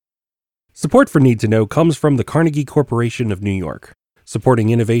Support for Need to Know comes from the Carnegie Corporation of New York,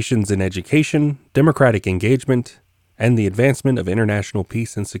 supporting innovations in education, democratic engagement, and the advancement of international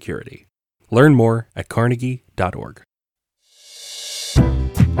peace and security. Learn more at carnegie.org.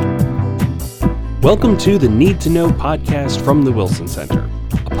 Welcome to the Need to Know podcast from the Wilson Center,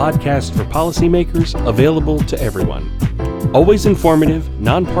 a podcast for policymakers available to everyone. Always informative,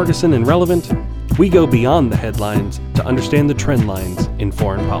 nonpartisan, and relevant, we go beyond the headlines to understand the trend lines in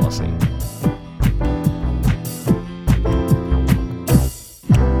foreign policy.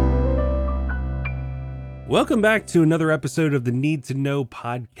 Welcome back to another episode of the Need to Know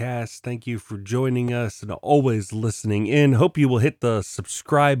podcast. Thank you for joining us and always listening in. Hope you will hit the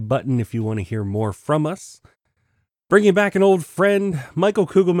subscribe button if you want to hear more from us. Bringing back an old friend, Michael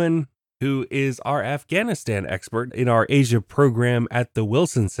Kugelman, who is our Afghanistan expert in our Asia program at the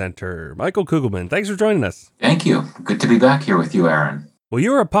Wilson Center. Michael Kugelman, thanks for joining us. Thank you. Good to be back here with you, Aaron. Well,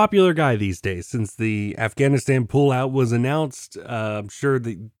 you're a popular guy these days since the Afghanistan pullout was announced. I'm sure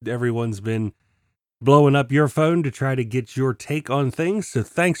that everyone's been blowing up your phone to try to get your take on things. So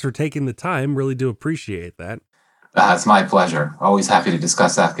thanks for taking the time. Really do appreciate that. It's my pleasure. Always happy to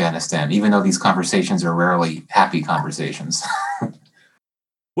discuss Afghanistan, even though these conversations are rarely happy conversations.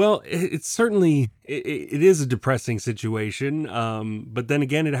 Well, it's certainly, it is a depressing situation. But then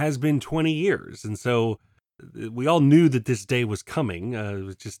again, it has been 20 years. And so we all knew that this day was coming.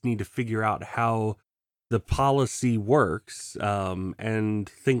 We just need to figure out how the policy works and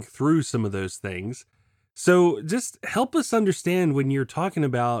think through some of those things. So just help us understand when you're talking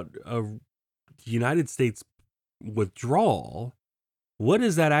about a United States withdrawal, what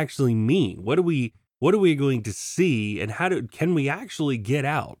does that actually mean? What are we going to see, and can we actually get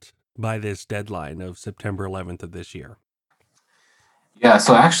out by this deadline of September 11th of this year? Yeah,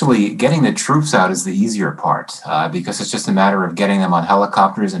 so actually getting the troops out is the easier part because it's just a matter of getting them on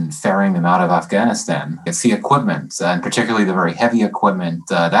helicopters and ferrying them out of Afghanistan. It's the equipment, and particularly the very heavy equipment,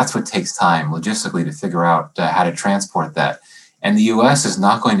 that's what takes time logistically to figure out how to transport that. And the U.S. is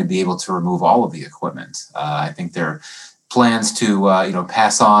not going to be able to remove all of the equipment. I think there are plans to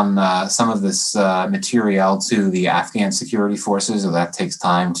pass on some of this material to the Afghan security forces, so that takes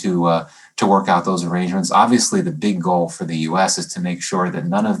time to work out those arrangements. Obviously, the big goal for the U.S. is to make sure that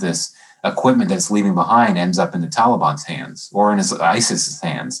none of this equipment that's leaving behind ends up in the Taliban's hands or in ISIS's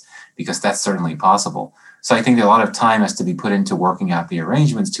hands, because that's certainly possible. So I think that a lot of time has to be put into working out the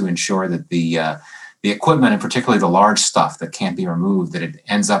arrangements to ensure that the equipment, and particularly the large stuff that can't be removed, that it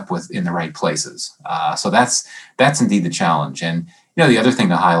ends up with in the right places. So that's indeed the challenge. And the other thing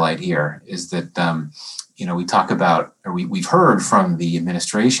to highlight here is that we talk about, or we've heard from the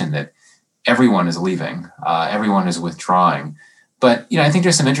administration that everyone is leaving, everyone is withdrawing. But I think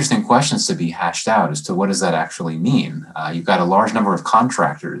there's some interesting questions to be hashed out as to what does that actually mean. You've got a large number of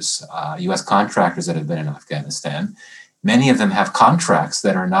contractors, U.S. contractors that have been in Afghanistan. Many of them have contracts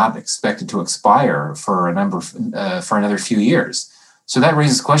that are not expected to expire for another few years. So that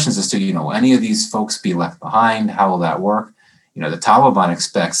raises questions as to, will any of these folks be left behind? How will that work? The Taliban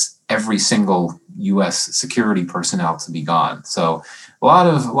expects every single U.S. security personnel to be gone. So a lot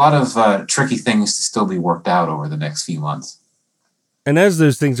of tricky things to still be worked out over the next few months. And as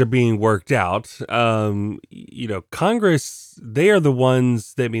those things are being worked out, Congress, they are the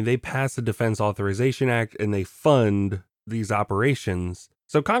ones that, they pass the Defense Authorization Act and they fund these operations.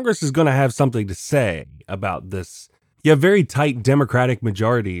 So Congress is going to have something to say about this. You have very tight Democratic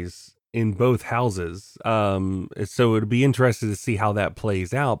majorities in both houses. So it'd be interesting to see how that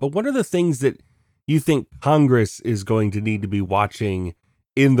plays out. But what are the things that you think Congress is going to need to be watching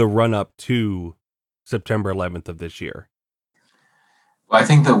in the run-up to September 11th of this year? Well, I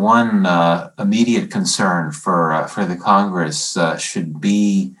think the one immediate concern for the Congress should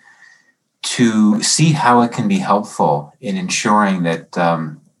be to see how it can be helpful in ensuring that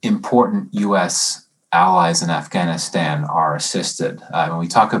important U.S. allies in Afghanistan are assisted. When we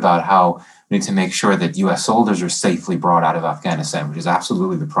talk about how we need to make sure that U.S. soldiers are safely brought out of Afghanistan, which is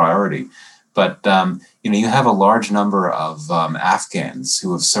absolutely the priority. But, you have a large number of Afghans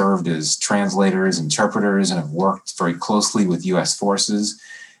who have served as translators, interpreters, and have worked very closely with U.S. forces.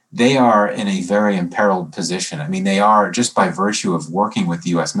 They are in a very imperiled position. They are, just by virtue of working with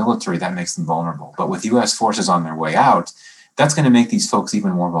the U.S. military, that makes them vulnerable. But with U.S. forces on their way out, that's going to make these folks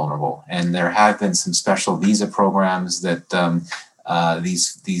even more vulnerable. And there have been some special visa programs that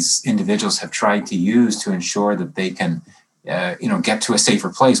these individuals have tried to use to ensure that they can get to a safer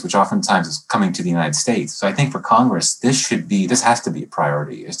place, which oftentimes is coming to the United States. So I think for Congress, this has to be a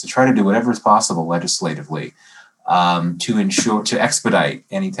priority, is to try to do whatever is possible legislatively to expedite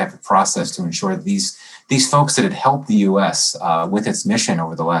any type of process to ensure that these these folks that had helped the U.S. With its mission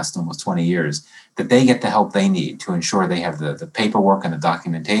over the last almost 20 years, that they get the help they need to ensure they have the paperwork and the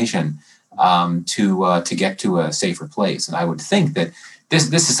documentation to get to a safer place. And I would think that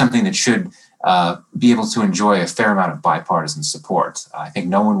this is something that should be able to enjoy a fair amount of bipartisan support. I think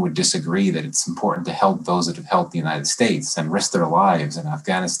no one would disagree that it's important to help those that have helped the United States and risked their lives in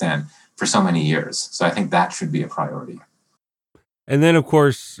Afghanistan for so many years. So I think that should be a priority. And then, of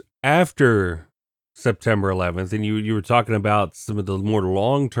course, after September 11th, and you were talking about some of the more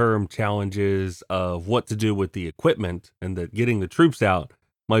long-term challenges of what to do with the equipment, and that getting the troops out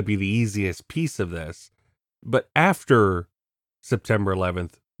might be the easiest piece of this. But after September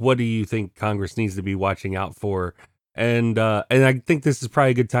 11th, what do you think Congress needs to be watching out for? And I think this is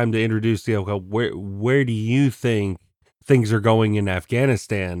probably a good time to introduce, where do you think things are going in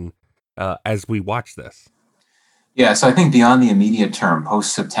Afghanistan as we watch this? Yeah, so I think beyond the immediate term,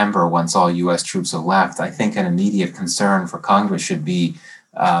 post-September, once all U.S. troops have left, I think an immediate concern for Congress should be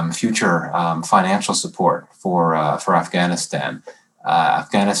future financial support for Afghanistan.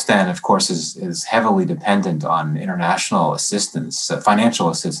 Afghanistan, of course, is heavily dependent on international assistance, financial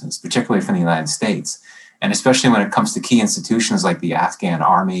assistance, particularly from the United States. And especially when it comes to key institutions like the Afghan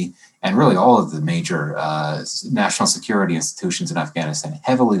army and really all of the major national security institutions in Afghanistan,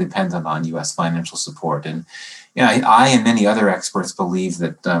 heavily dependent on U.S. financial support. And I and many other experts believe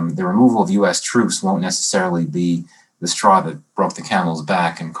that the removal of U.S. troops won't necessarily be the straw that broke the camel's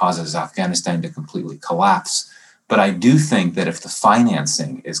back and causes Afghanistan to completely collapse. But I do think that if the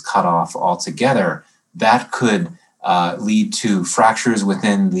financing is cut off altogether, that could lead to fractures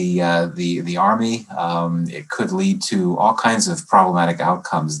within the army. It could lead to all kinds of problematic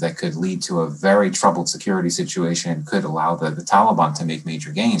outcomes that could lead to a very troubled security situation and could allow the Taliban to make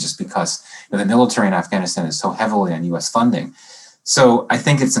major gains just because the military in Afghanistan is so heavily on U.S. funding. So I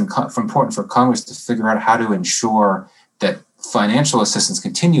think it's important for Congress to figure out how to ensure that financial assistance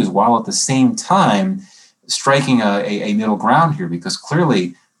continues while at the same time striking a middle ground here, because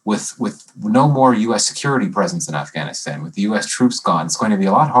clearly with no more U.S. security presence in Afghanistan, with the U.S. troops gone, it's going to be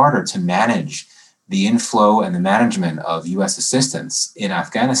a lot harder to manage the inflow and the management of U.S. assistance in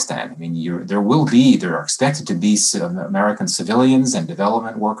Afghanistan. I mean, there are expected to be American civilians and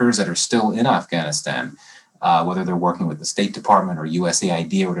development workers that are still in Afghanistan, whether they're working with the State Department or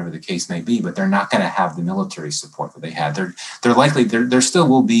USAID or whatever the case may be, but they're not going to have the military support that they had. There still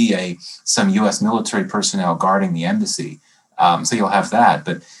will be some U.S. military personnel guarding the embassy. So you'll have that,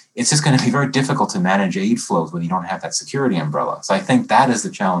 but it's just going to be very difficult to manage aid flows when you don't have that security umbrella. So I think that is the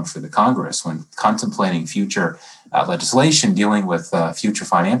challenge for the Congress when contemplating future legislation dealing with future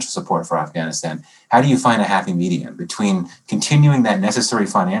financial support for Afghanistan. How do you find a happy medium between continuing that necessary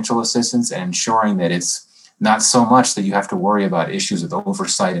financial assistance and ensuring that it's not so much that you have to worry about issues with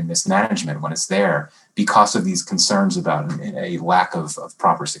oversight and mismanagement when it's there because of these concerns about a lack of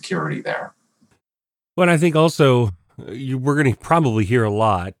proper security there? Well, and I think also we're going to probably hear a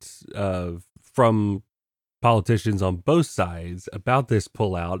lot from politicians on both sides about this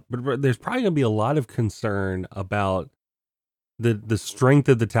pullout, but there's probably going to be a lot of concern about the strength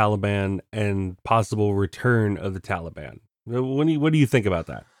of the Taliban and possible return of the Taliban. What do you think about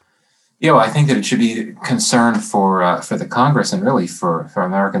that? Yeah, well, I think that it should be concern for the Congress and really for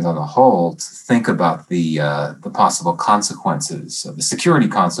Americans on the whole to think about the possible consequences, the security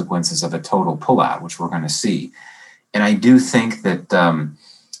consequences of a total pullout, which we're going to see. And I do think that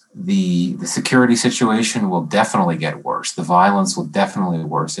the security situation will definitely get worse. The violence will definitely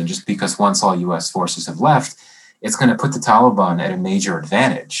worsen just because once all U.S. forces have left, it's going to put the Taliban at a major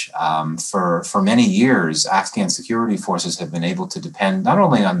advantage. For many years, Afghan security forces have been able to depend not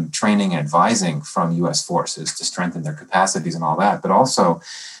only on training and advising from U.S. forces to strengthen their capacities and all that, but also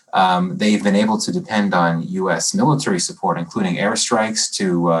they've been able to depend on U.S. military support, including airstrikes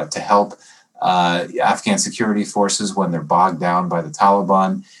to help Afghan security forces when they're bogged down by the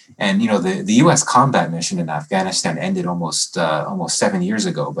Taliban. And the U.S. combat mission in Afghanistan ended almost 7 years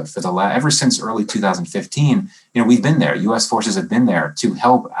ago. But ever since early 2015, we've been there. U.S. forces have been there to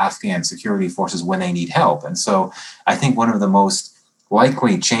help Afghan security forces when they need help. And so I think one of the most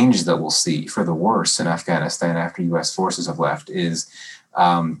likely changes that we'll see for the worse in Afghanistan after U.S. forces have left is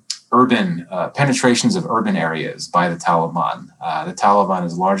urban penetrations of urban areas by the Taliban. The Taliban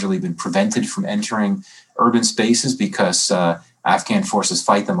has largely been prevented from entering urban spaces because Afghan forces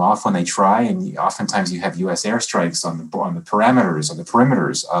fight them off when they try, and oftentimes you have U.S. airstrikes on the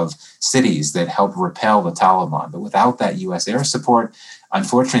perimeters of cities that help repel the Taliban. But without that U.S. air support,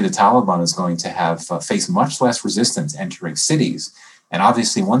 unfortunately, the Taliban is going to face much less resistance entering cities. And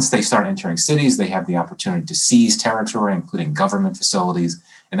obviously, once they start entering cities, they have the opportunity to seize territory, including government facilities,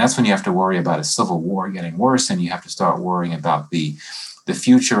 And that's when you have to worry about a civil war getting worse, and you have to start worrying about the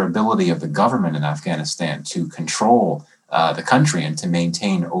future ability of the government in Afghanistan to control the country and to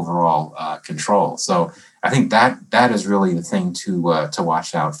maintain overall control. So I think that is really the thing to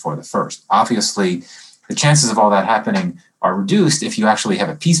watch out for the first. Obviously, the chances of all that happening are reduced if you actually have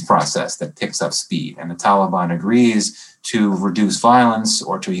a peace process that picks up speed and the Taliban agrees to reduce violence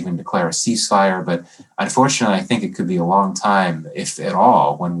or to even declare a ceasefire. But unfortunately, I think it could be a long time, if at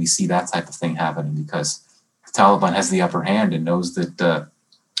all, when we see that type of thing happening, because the Taliban has the upper hand and knows that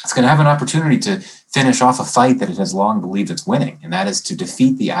it's going to have an opportunity to finish off a fight that it has long believed it's winning, and that is to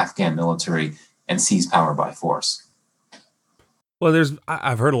defeat the Afghan military and seize power by force. Well,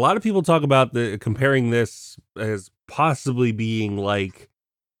 I've heard a lot of people talk about comparing this as possibly being like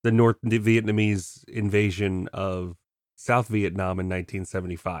the North Vietnamese invasion of South Vietnam in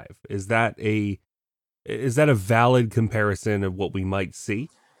 1975. Is that a valid comparison of what we might see?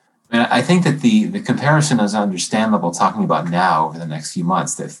 And I think that the comparison is understandable talking about now over the next few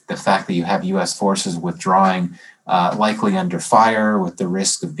months. The fact that you have U.S. forces withdrawing, likely under fire with the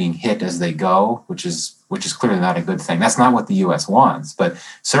risk of being hit as they go, which is clearly not a good thing. That's not what the U.S. wants, but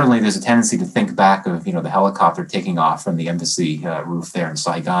certainly there's a tendency to think back of the helicopter taking off from the embassy roof there in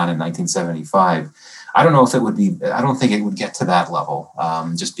Saigon in 1975. I don't know if it would be. I don't think it would get to that level,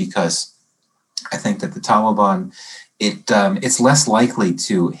 just because I think that the Taliban, it's less likely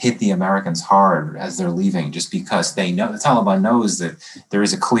to hit the Americans hard as they're leaving, just because the Taliban knows that there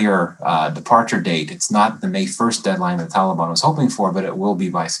is a clear departure date. It's not the May 1st deadline the Taliban was hoping for, but it will be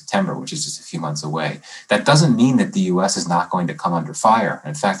by September, which is just a few months away. That doesn't mean that the U.S. is not going to come under fire.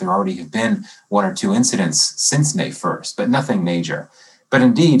 In fact, there already have been one or two incidents since May 1st, but nothing major. But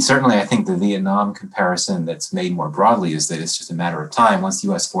indeed, certainly, I think the Vietnam comparison that's made more broadly is that it's just a matter of time. Once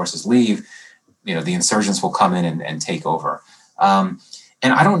U.S. forces leave, the insurgents will come in and take over. And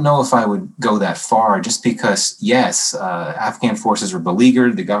I don't know if I would go that far, just because, yes, Afghan forces are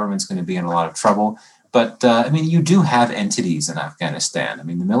beleaguered. The government's going to be in a lot of trouble. But, you do have entities in Afghanistan.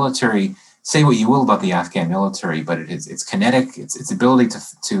 The military, say what you will about the Afghan military, but it's kinetic. Its ability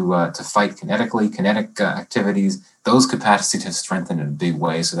to fight kinetically, kinetic activities, those capacities have strengthened in a big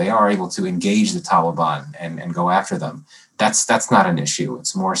way. So they are able to engage the Taliban and go after them. That's not an issue.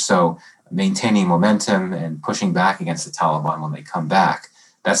 It's more so maintaining momentum and pushing back against the Taliban when they come back.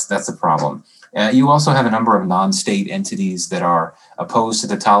 That's a problem. You also have a number of non-state entities that are opposed to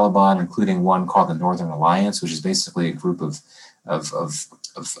the Taliban, including one called the Northern Alliance, which is basically a group of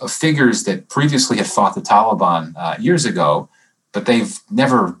figures that previously had fought the Taliban years ago, but they've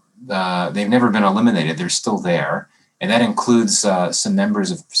never been eliminated. They're still there, and that includes some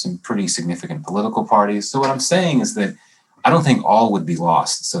members of some pretty significant political parties. So what I'm saying is that I don't think all would be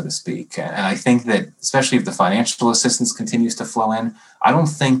lost, so to speak. And I think that, especially if the financial assistance continues to flow in, I don't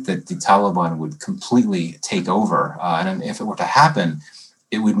think that the Taliban would completely take over. And if it were to happen,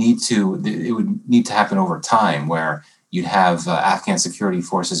 it would need to happen over time, where you'd have Afghan security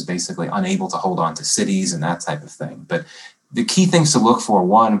forces basically unable to hold on to cities and that type of thing. But the key things to look for: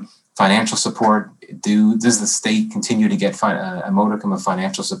 one, financial support. Does the state continue to get a modicum of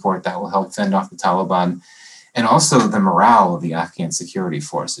financial support that will help fend off the Taliban? And also the morale of the Afghan security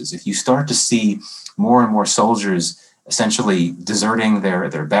forces. If you start to see more and more soldiers essentially deserting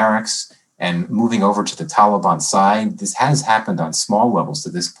their barracks and moving over to the Taliban side, this has happened on small levels to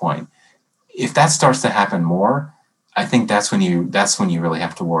this point. If that starts to happen more, I think that's when you really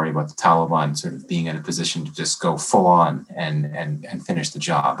have to worry about the Taliban sort of being in a position to just go full on and finish the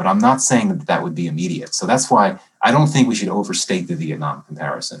job. But I'm not saying that would be immediate. So that's why I don't think we should overstate the Vietnam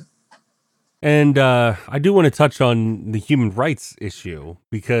comparison. And I do want to touch on the human rights issue,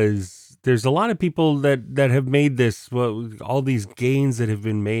 because there's a lot of people that have made all these gains that have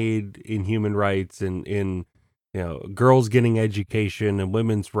been made in human rights and in girls getting education and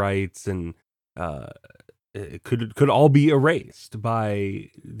women's rights, and it could all be erased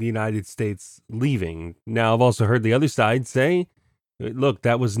by the United States leaving. Now, I've also heard the other side say, look,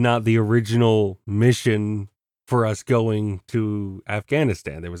 that was not the original mission for us going to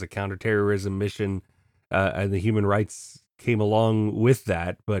Afghanistan. There was a counterterrorism mission, and the human rights came along with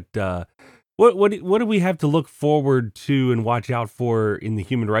that. But what do we have to look forward to and watch out for in the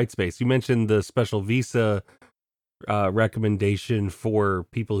human rights space? You mentioned the special visa recommendation for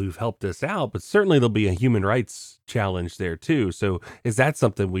people who've helped us out, but certainly there'll be a human rights challenge there too. So is that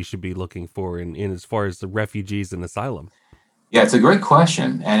something we should be looking for in as far as the refugees and asylum? Yeah, it's a great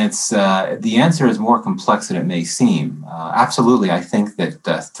question, and it's the answer is more complex than it may seem. Absolutely, I think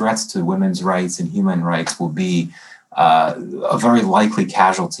that threats to women's rights and human rights will be a very likely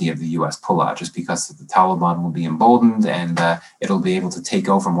casualty of the U.S. pullout, just because the Taliban will be emboldened and it'll be able to take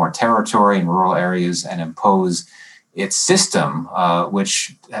over more territory in rural areas and impose its system,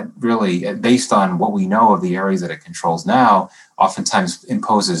 which really, based on what we know of the areas that it controls now, oftentimes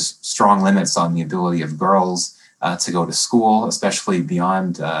imposes strong limits on the ability of girls to go to school, especially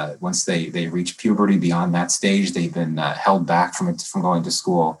beyond once they reach puberty. Beyond that stage, they've been held back from going to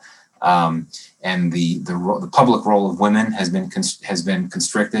school. And the public role of women has been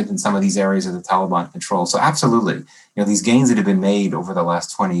constricted in some of these areas of the Taliban control. So absolutely, these gains that have been made over the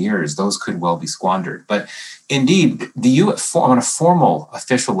last 20 years, those could well be squandered. But indeed, on a formal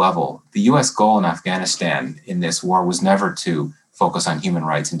official level, the U.S. goal in Afghanistan in this war was never to focus on human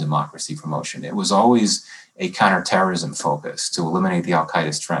rights and democracy promotion. It was always a counterterrorism focus to eliminate the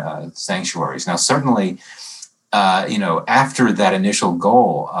al-Qaeda sanctuaries. Now, certainly, after that initial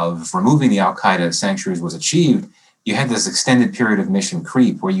goal of removing the al-Qaeda sanctuaries was achieved, you had this extended period of mission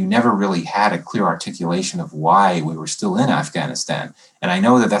creep where you never really had a clear articulation of why we were still in Afghanistan. And I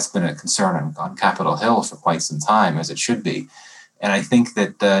know that that's been a concern on Capitol Hill for quite some time, as it should be. And I think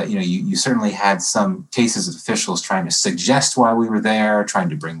that, you certainly had some cases of officials trying to suggest why we were there, trying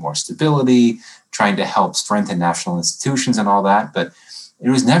to bring more stability, trying to help strengthen national institutions and all that. But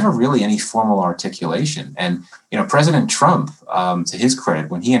there was never really any formal articulation. And, President Trump, to his credit,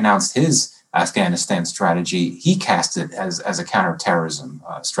 when he announced his Afghanistan strategy, he cast it as a counterterrorism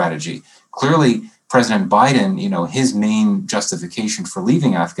strategy. Clearly, President Biden, his main justification for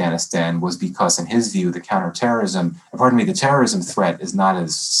leaving Afghanistan was because, in his view, the terrorism threat is not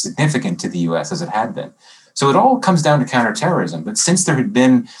as significant to the U.S. as it had been. So it all comes down to counterterrorism. But since there had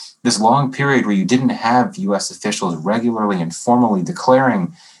been this long period where you didn't have U.S. officials regularly and formally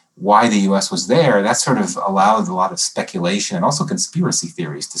declaring why the U.S. was there, that sort of allowed a lot of speculation and also conspiracy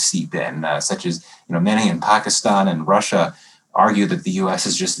theories to seep in, such as, many in Pakistan and Russia argue that the U.S.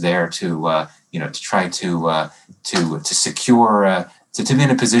 is just there to try to secure, to be in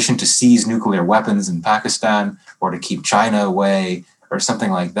a position to seize nuclear weapons in Pakistan, or to keep China away, or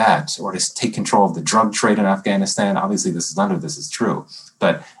something like that, or to take control of the drug trade in Afghanistan. Obviously, none of this is true,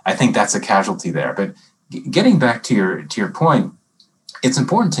 but I think that's a casualty there. But getting back to your point, it's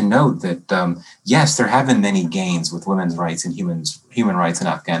important to note that, yes, there have been many gains with women's rights and human rights in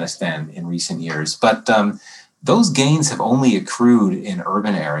Afghanistan in recent years, but those gains have only accrued in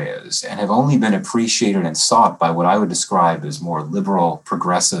urban areas and have only been appreciated and sought by what I would describe as more liberal,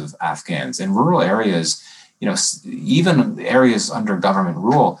 progressive Afghans. In rural areas, even areas under government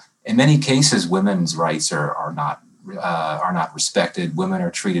rule, in many cases, women's rights are not respected. Women are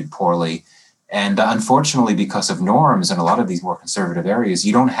treated poorly. And unfortunately, because of norms in a lot of these more conservative areas,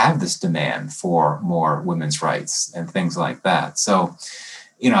 you don't have this demand for more women's rights and things like that. So,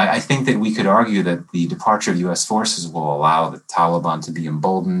 I think that we could argue that the departure of U.S. forces will allow the Taliban to be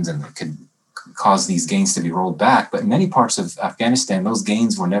emboldened and it could cause these gains to be rolled back. But in many parts of Afghanistan, those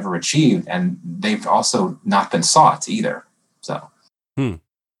gains were never achieved, and they've also not been sought either. So, Well,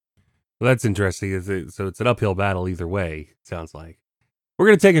 that's interesting. So it's an uphill battle either way, it sounds like. We're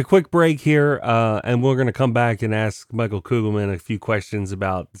going to take a quick break here, and we're going to come back and ask Michael Kugelman a few questions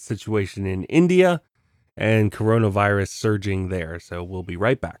about the situation in India and coronavirus surging there. So we'll be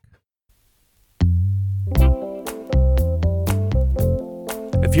right back.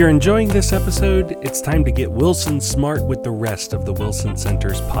 If you're enjoying this episode, it's time to get Wilson smart with the rest of the Wilson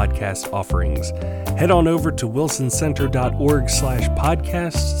Center's podcast offerings. Head on over to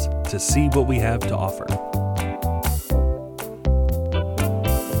wilsoncenter.org/podcasts to see what we have to offer.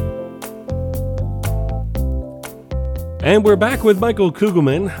 And we're back with Michael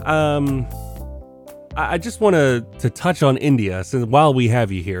Kugelman. I just want to touch on India, since while we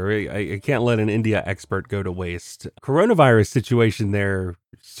have you here, I can't let an India expert go to waste. Coronavirus situation there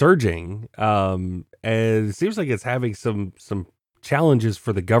surging, and it seems like it's having some challenges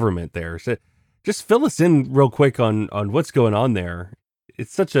for the government there. So just fill us in real quick on what's going on there.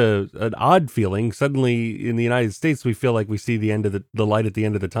 It's such an odd feeling. Suddenly in the United States, we feel like we see the end of the light at the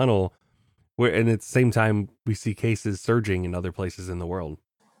end of the tunnel. And at the same time, we see cases surging in other places in the world.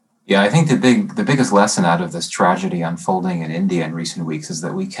 Yeah, I think the biggest lesson out of this tragedy unfolding in India in recent weeks is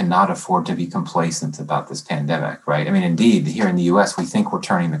that we cannot afford to be complacent about this pandemic, right? I mean, indeed, here in the U.S., we think we're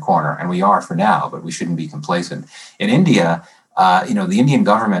turning the corner, and we are for now, but we shouldn't be complacent. In India, the Indian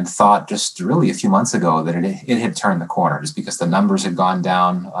government thought just really a few months ago that it had turned the corner just because the numbers had gone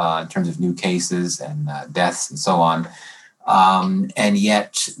down in terms of new cases and deaths and so on. And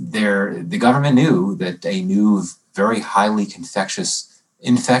yet the government knew that a new, very highly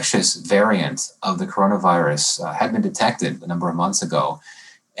infectious variant of the coronavirus had been detected a number of months ago.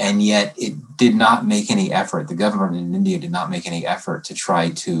 And yet it did not make any effort. The government in India did not make any effort to try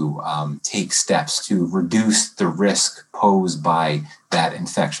to take steps to reduce the risk posed by that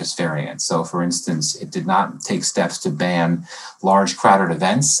infectious variant. So, for instance, it did not take steps to ban large crowded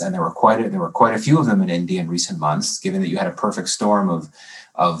events, and there were quite a few of them in India in recent months. Given that you had a perfect storm of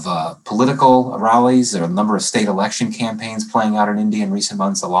political rallies, there are a number of state election campaigns playing out in India in recent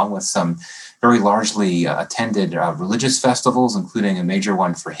months, along with some very largely attended religious festivals, including a major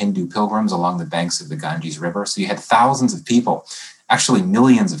one for Hindu pilgrims along the banks of the Ganges River. So you had thousands of people, actually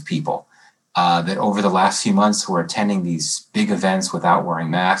millions of people, that over the last few months were attending these big events without wearing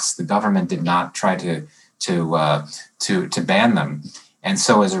masks. The government did not try to ban them, and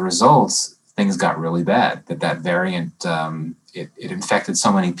so as a result, things got really bad. That variant it infected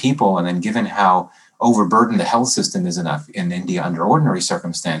so many people, and then given how overburdened the health system is enough in India under ordinary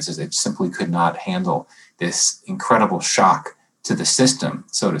circumstances, it simply could not handle this incredible shock to the system,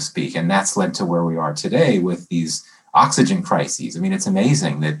 so to speak. And that's led to where we are today with these oxygen crises. I mean, it's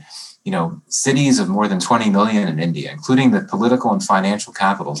amazing that, cities of more than 20 million in India, including the political and financial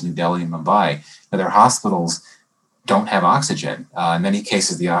capitals, New Delhi and Mumbai, their hospitals don't have oxygen. In many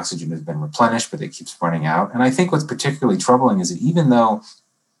cases, the oxygen has been replenished, but it keeps running out. And I think what's particularly troubling is that even though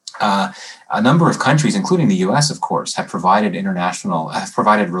a number of countries, including the U.S., of course, have provided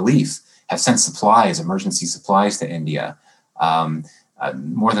relief, have sent supplies, emergency supplies to India.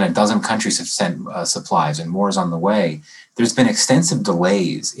 More than a dozen countries have sent supplies, and more is on the way. There's been extensive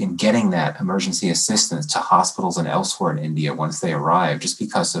delays in getting that emergency assistance to hospitals and elsewhere in India once they arrive, just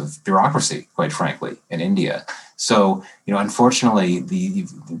because of bureaucracy, quite frankly, in India. So, unfortunately,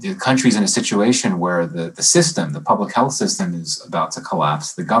 the country's in a situation where the system, the public health system, is about to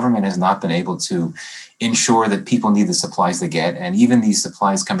collapse. The government has not been able to ensure that people need the supplies they get, and even these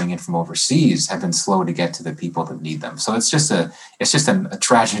supplies coming in from overseas have been slow to get to the people that need them. So it's just a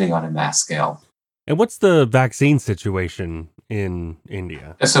tragedy on a mass scale. And what's the vaccine situation in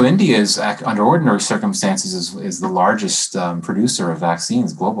India? So India is, under ordinary circumstances, is the largest producer of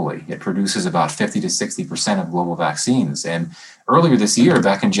vaccines globally. It produces about 50 to 60% of global vaccines. And earlier this year,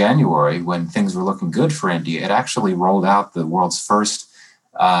 back in January, when things were looking good for India, it actually rolled out the world's first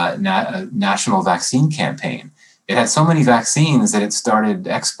national vaccine campaign. It had so many vaccines that it started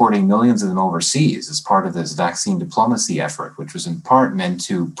exporting millions of them overseas as part of this vaccine diplomacy effort, which was in part meant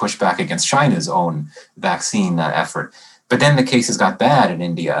to push back against China's own vaccine effort. But then the cases got bad in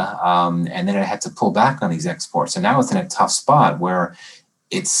India, and then it had to pull back on these exports. And now it's in a tough spot where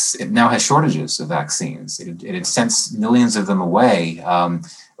it now has shortages of vaccines. It had sent millions of them away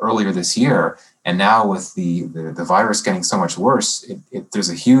earlier this year. And now with the virus getting so much worse,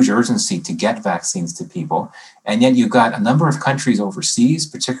 there's a huge urgency to get vaccines to people. And yet you've got a number of countries overseas,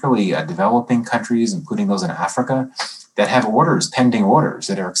 particularly developing countries, including those in Africa, that have pending orders,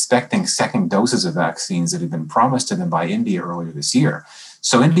 that are expecting second doses of vaccines that have been promised to them by India earlier this year.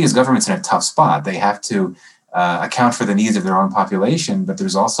 So India's government's in a tough spot. They have to account for the needs of their own population, but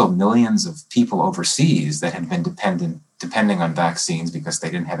there's also millions of people overseas that have been depending on vaccines because they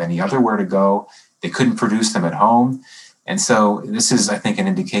didn't have any other where to go. They couldn't produce them at home. And so this is, I think, an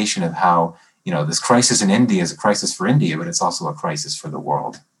indication of how, this crisis in India is a crisis for India, but it's also a crisis for the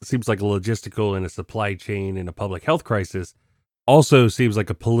world. It seems like a logistical and a supply chain and a public health crisis. Also seems like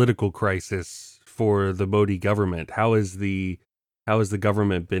a political crisis for the Modi government. How has the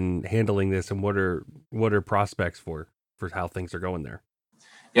government been handling this, and what are prospects for how things are going there?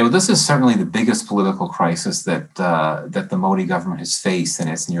 Yeah, well, this is certainly the biggest political crisis that the Modi government has faced in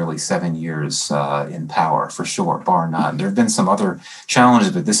its nearly 7 years in power, for sure, bar none. There have been some other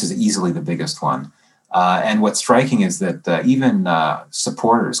challenges, but this is easily the biggest one. And what's striking is that even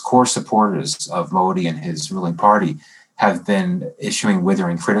core supporters of Modi and his ruling party, have been issuing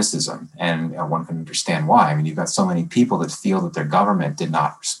withering criticism, and one can understand why. I mean, you've got so many people that feel that their government did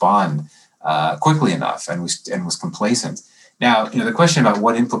not respond quickly enough and was complacent. Now, the question about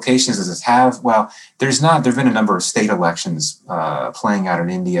what implications does this have? Well, there have been a number of state elections playing out in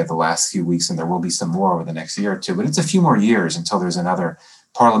India the last few weeks, and there will be some more over the next year or two, but it's a few more years until there's another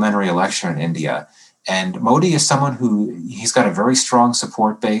parliamentary election in India. And Modi is someone he's got a very strong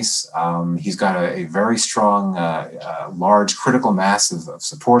support base. He's got a very strong, large critical mass of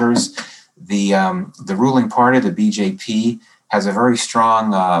supporters. The ruling party, the BJP, has a very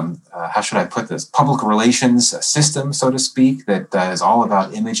strong, how should I put this, public relations system, so to speak, that is all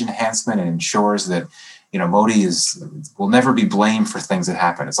about image enhancement and ensures that, Modi will never be blamed for things that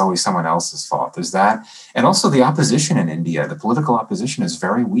happen. It's always someone else's fault. There's that. And also the opposition in India, the political opposition is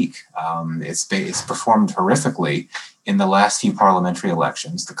very weak. It's performed horrifically in the last few parliamentary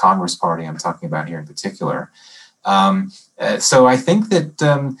elections, the Congress party I'm talking about here in particular. And So I think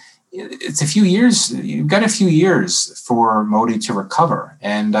that it's a few years. You've got a few years for Modi to recover,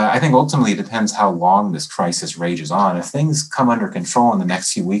 and I think ultimately it depends how long this crisis rages on. If things come under control in the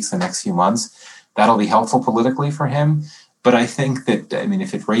next few weeks, the next few months, that'll be helpful politically for him. But I think that,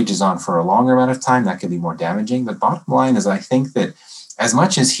 if it rages on for a longer amount of time, that could be more damaging. But bottom line is, I think that as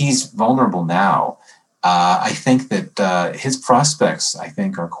much as he's vulnerable now, I think that his prospects, I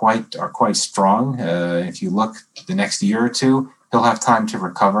think, are quite strong. If you look the next year or two, he'll have time to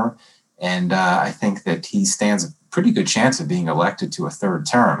recover, and I think that he stands a pretty good chance of being elected to a third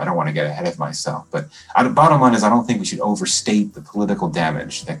term. I don't want to get ahead of myself, but bottom line is, I don't think we should overstate the political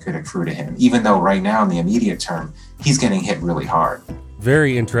damage that could accrue to him, even though right now in the immediate term, he's getting hit really hard.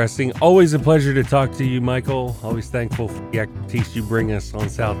 Very interesting. Always a pleasure to talk to you, Michael. Always thankful for the expertise you bring us on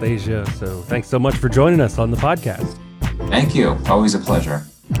South Asia. So thanks so much for joining us on the podcast. Thank you. Always a pleasure.